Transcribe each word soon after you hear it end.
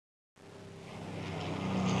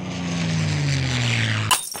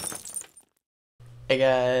Hey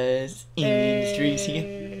guys, Ian Streets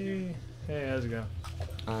here. Hey, how's it going?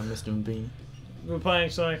 I'm Mr. Bean. We're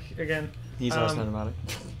playing Sonic again. He's our cinematic.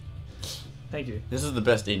 Thank you. This is the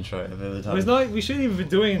best intro I've ever done. It's not, we shouldn't even be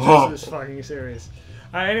doing intros to this fucking series.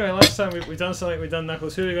 Alright, anyway, last time we've done Sonic, we've done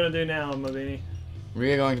Knuckles. Who are we going to do now, Mabini?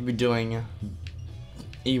 We are going to be doing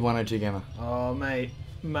E102 Gamma. Oh, mate,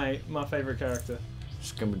 my favourite character.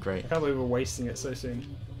 It's going to be great. I can't believe we're wasting it so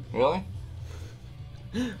soon. Really?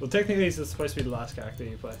 Well, technically he's supposed to be the last character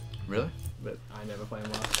you play. Really? But I never play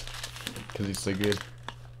him last. Because he's so good.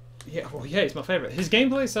 Yeah, well, yeah, he's my favourite. His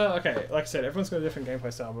gameplay style, okay, like I said, everyone's got a different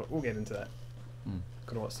gameplay style, but we'll get into that.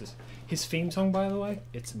 Gotta watch this. His theme song, by the way,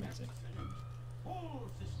 it's amazing. Got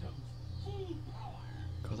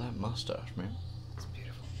that mustache, man. It's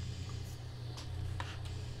beautiful.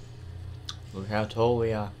 Look how tall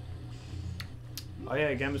we are. Oh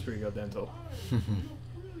yeah, Gamma's pretty goddamn tall.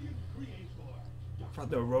 For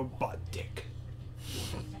the robot dick.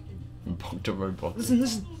 The robot. Listen,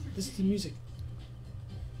 listen. This is the music.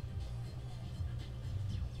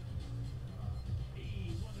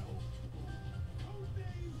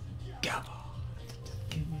 Gamma.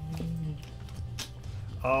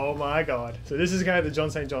 Oh my god. So this is the guy that John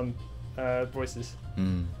St. John voices.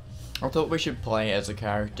 I thought we should play as a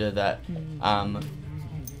character that,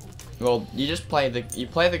 well, you just play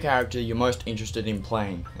the character you're most interested in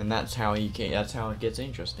playing, and that's how it gets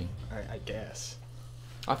interesting. I guess.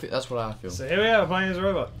 That's what I feel. So here we are playing as a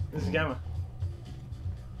robot. This is Gamma.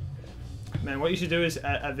 Man, what you should do is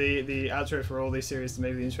at the outro for all these series to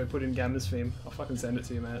make the intro, put in Gamma's theme. I'll fucking send it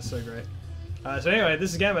to you, man. It's so great. So anyway,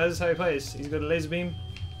 this is Gamma. This is how he plays. He's got a laser beam,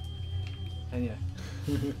 and yeah,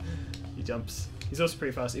 he jumps. He's also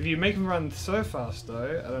pretty fast. If you make him run so fast,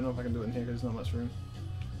 though, I don't know if I can do it in here because there's not much room.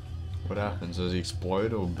 What happens? Does he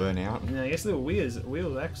explode or burn out? Yeah, I guess little wheels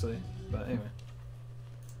actually. But anyway.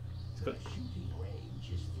 He's got...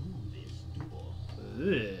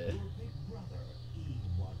 Ugh.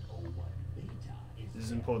 This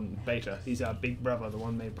is important. Beta. He's our big brother, the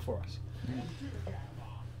one made before us.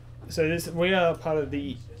 So we are part of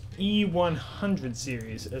the E100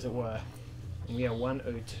 series, as it were. And we are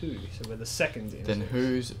 102, so we're the second in. Then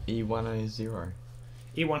who's E100?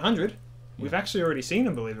 E100? We've actually already seen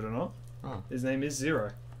him, believe it or not. Oh. His name is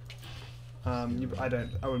Zero. I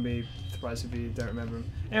wouldn't be surprised if you don't remember him.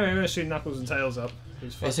 Anyway, we're gonna shoot Knuckles and Tails up.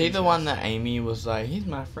 Is he the one that Amy was like, he's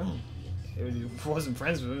my friend? He wasn't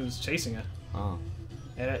friends with him, he was chasing her. Oh.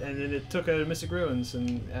 And then it took her to Mystic Ruins,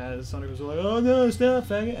 and Sonic was like, oh no, stop,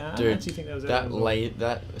 faggot. I Dude, actually think that was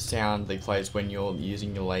that sound they plays when you're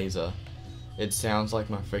using your laser, it sounds like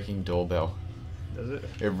my freaking doorbell. Does it?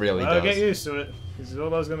 It really I'll does. get used to it. Because the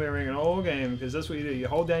doorbell's going to be ringing all game, because that's what you do. You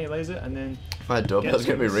hold down your laser, and then... My doorbell's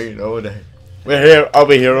going to be ringing all day. We're here, I'll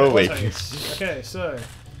be here all week. Okay, so...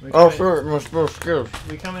 Oh, sure, my skills.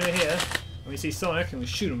 We come in here, and we see Sonic, and we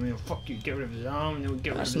shoot him, and fuck you, get rid of his arm, and then we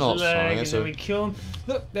get rid of his not leg, Sonic, and then we kill him.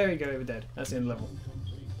 Look, there you go, we're dead. That's the end level.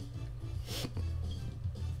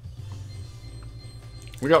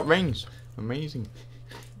 We got rings. Amazing.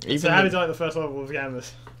 So how did you like the first level of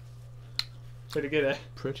Gammas? Pretty good, eh?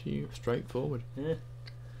 Pretty straightforward. Yeah.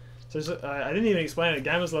 So I didn't even explain it.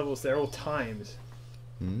 Gamma's levels, they're all timed.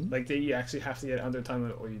 Like, you actually have to get under a time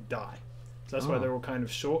limit or you die. So that's why they're all kind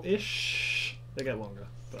of short-ish. They get longer,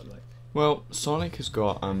 but like... Well, Sonic has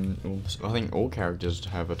got, I think all characters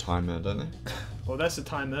have a timer, don't they? Well, that's the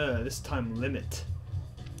timer. This is time limit.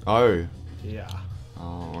 Oh. Yeah.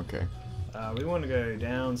 Oh, okay. We want to go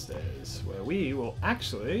downstairs, where we will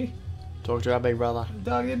actually... Talk to our big brother.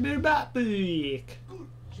 Talk a bit about Beak.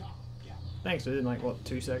 Thanks, within like, what,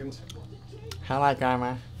 2 seconds? Hello,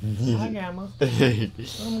 Gamma. Hi, Gamma. It'd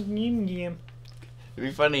It'd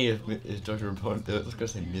be funny if Dr. Robotnik, I was going to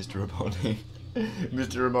say Mr. Robotnik.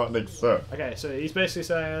 Mr. Robotnik, sir. Okay, so he's basically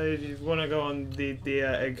saying if you want to go on the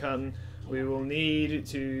egg carton, we will need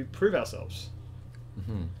to prove ourselves.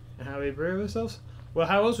 And how do we prove ourselves? Well,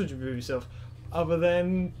 how else would you prove yourself? Other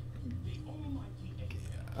than...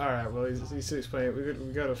 Alright, well, he's to explain it. We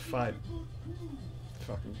got to fight.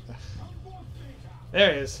 Fucking...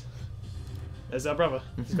 There he is. There's our brother.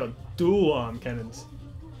 He's got dual arm cannons.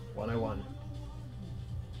 101.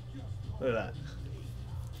 Look at that.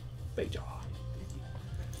 Big jaw.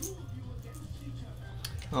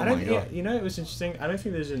 Oh my god. Yeah, you know, it was interesting. I don't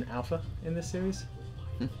think there's an alpha in this series.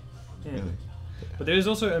 Yeah. Really? But there is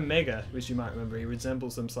also Omega, which you might remember. He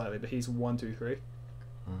resembles them slightly, but he's 1, 2, 3.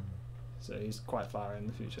 So he's quite far in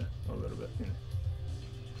the future, a little bit.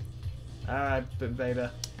 Alright, but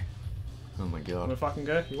Beta. Oh my god. You wanna fucking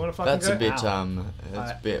go? You wanna fucking go? That's a bit, Ow.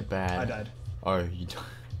 that's a bit bad. I died. Oh, you died.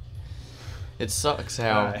 It sucks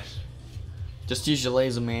how... Alright. Just use your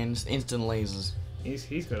laser, man. Just instant lasers.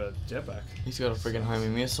 He's got a jetpack. He's got a freaking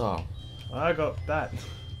homing missile. I got that.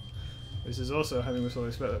 This is also a homing missile.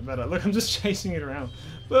 It's better. Look, I'm just chasing it around.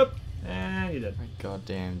 Boop, and you're dead.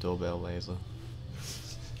 Goddamn doorbell laser.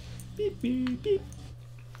 Beep beep beep.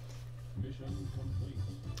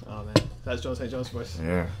 Oh man, that's John St. John's voice.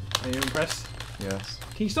 Yeah. Are you impressed? Yes.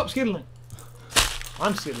 Can you stop skittling?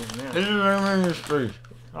 I'm skittling now. This is my history.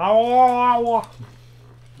 Alright.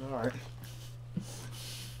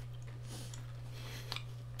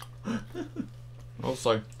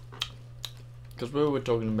 Also, because we were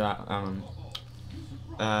talking about well,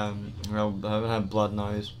 I haven't had blood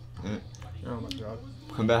nose. Oh my god.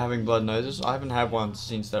 About having blood noses, I haven't had one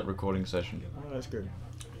since that recording session. Oh, that's good.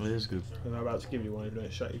 It is good. And I'm about to give you one if you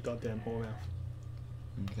don't shut your goddamn whore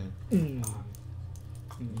mouth. Okay.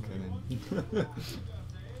 Okay then.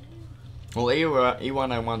 Well,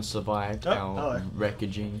 E101 survived Oh, our hello.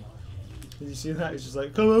 wreckaging. Did you see that? He's just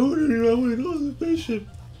like, come on, I want to go on the spaceship.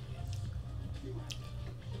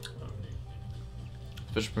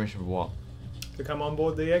 Special permission for what? To come on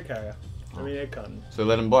board the egg carrier. I mean, egg carton. So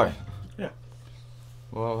let him both? Yeah.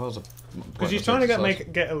 Well, that was a... Because he's trying to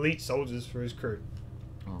get elite soldiers for his crew.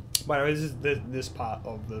 Oh. By the way, this is this part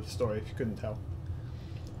of the story, if you couldn't tell.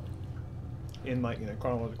 In, like, you know,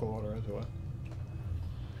 chronological order, as it were.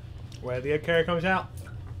 Where the egg carrier comes out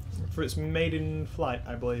for its maiden flight,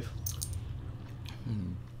 I believe.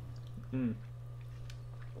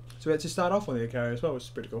 So we had to start off on the egg carrier as well, which is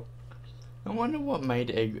pretty cool. I wonder what made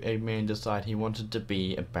Eggman decide he wanted to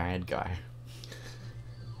be a bad guy.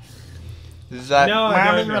 Is that No,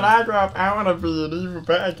 I don't know. when I grow up, I want to be an evil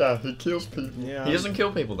bad guy who kills people. Yeah, He doesn't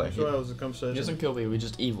kill people though. I'm sure that was a conversation. He doesn't kill people. He's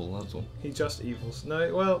just evil. That's all. He just evils.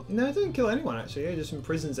 No, well, no, he doesn't kill anyone actually. He just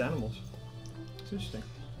imprisons animals. It's interesting.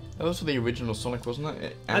 That was for the original Sonic, wasn't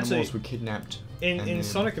it? Actually, Animals were kidnapped. In and then-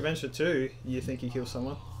 Sonic Adventure 2, you think he kills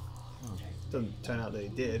someone. Doesn't turn out that he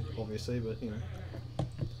did, obviously, but you know.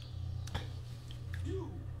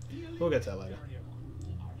 We'll get to that later.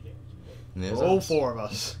 And there's All us. four of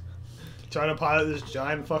us trying to pilot this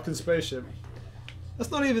giant fucking spaceship. That's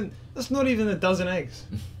not even a dozen eggs.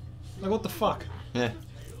 Like what the fuck? Yeah.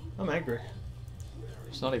 I'm angry.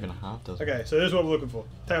 It's not even a half dozen. Okay, so here's what we're looking for.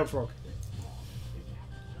 Tailed frog.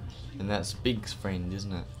 And that's Big's friend,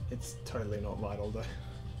 isn't it? It's totally not Vital though.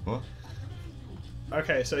 What?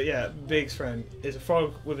 Okay, so yeah, Big's friend is a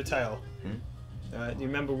frog with a tail. Hmm? Do you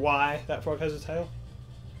remember why that frog has a tail?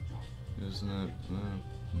 Isn't it?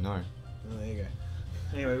 No. Oh, there you go.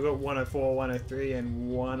 Anyway, we've got 104, 103, and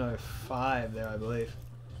 105 there, I believe.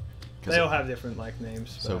 They all have different like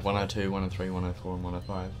names. So but- 102, 103, 104, and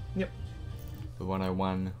 105. Yep. The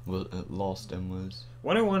 101 was lost and was.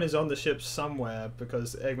 101 is on the ship somewhere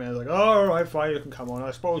because Eggman's like, oh, alright, fine, you can come on. I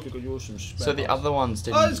suppose you could use some spare So the parts." other ones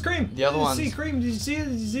didn't. Oh, it's Cream! The other Did you ones. see Cream? Did you see it?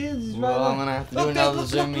 Did you see it? It's right Well, I'm there. gonna have to Look do there, another look,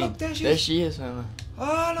 zoom look, in. look, there she There is. she is. Emma.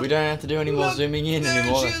 Oh, look, We don't have to do any more look, zooming in there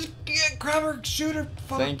anymore. she is. Yeah, grab her, shoot her.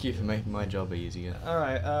 Fuck. Thank you for making my job easier.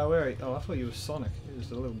 Alright, where are you? Oh, I thought you were Sonic. You were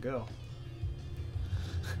just a little girl.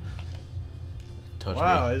 Touch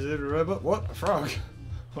Wow, me. is it a robot? What? A frog?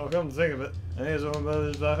 Well, come to think of it. And here's one of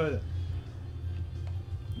those I heard it.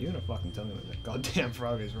 You're gonna fucking tell me what the goddamn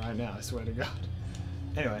frog is right now, I swear to God.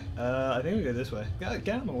 Anyway, I think we go this way. Get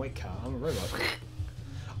out of my way, Carl. I'm a robot.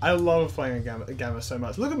 I love playing a Gamma so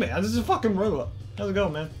much. Look at me, I'm just a fucking robot. How's it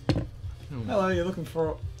going, man? Hello, you're looking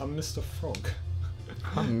for a Mr. Frog.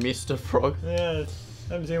 I'm Mr. Frog. Yeah,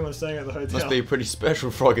 I haven't seen one staying at the hotel. Must be a pretty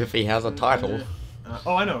special frog if he has a title.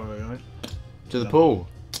 Oh, I know where we're going. To the pool.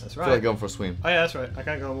 That's I feel like right. going for a swim. Oh yeah, that's right. I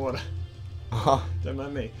can't go in water. Don't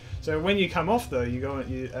mind me. So when you come off though, you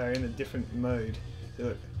are in a different mode. So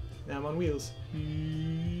look, now I'm on wheels.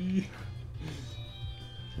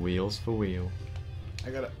 Wheels for wheel. I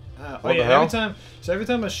got it. Oh What the yeah, hell? every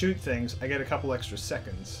time I shoot things, I get a couple extra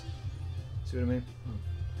seconds. See what I mean?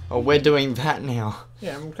 Oh, we're doing that now.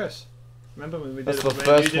 Yeah, I'm Chris. Remember when we did That's it the when you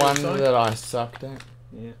first did it one with Sonic? that I sucked at.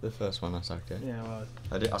 Yeah. The first one I sucked at. Yeah, well,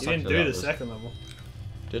 I you sucked didn't at do the others. second level.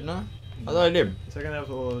 Didn't I? I thought I did. The second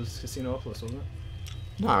level was Casinopolis, wasn't it?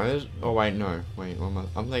 No, it was... Oh, wait, no. Wait, what am I...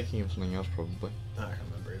 I'm thinking of something else, probably. I can't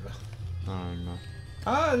remember either. I don't know.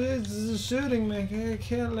 Ah, it's shooting me.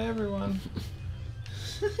 Kill everyone.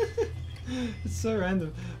 It's so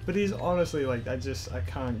random. But he's honestly like, I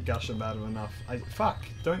can't gush about him enough. Fuck,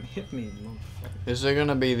 don't hit me, motherfucker. Is there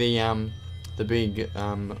gonna be the big,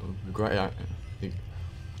 great,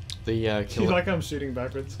 the You killer... like I'm shooting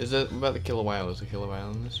backwards? Is it about the killer whale? Is the killer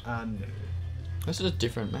whale in this? No. This is a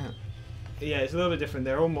different map. Yeah, it's a little bit different.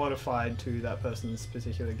 They're all modified to that person's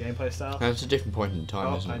particular gameplay style. No, it's a different point in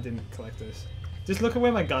time, Oh, isn't it? I didn't collect those. Just look at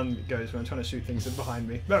where my gun goes when I'm trying to shoot things behind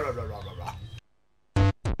me. Blah, blah, blah, blah, blah, blah.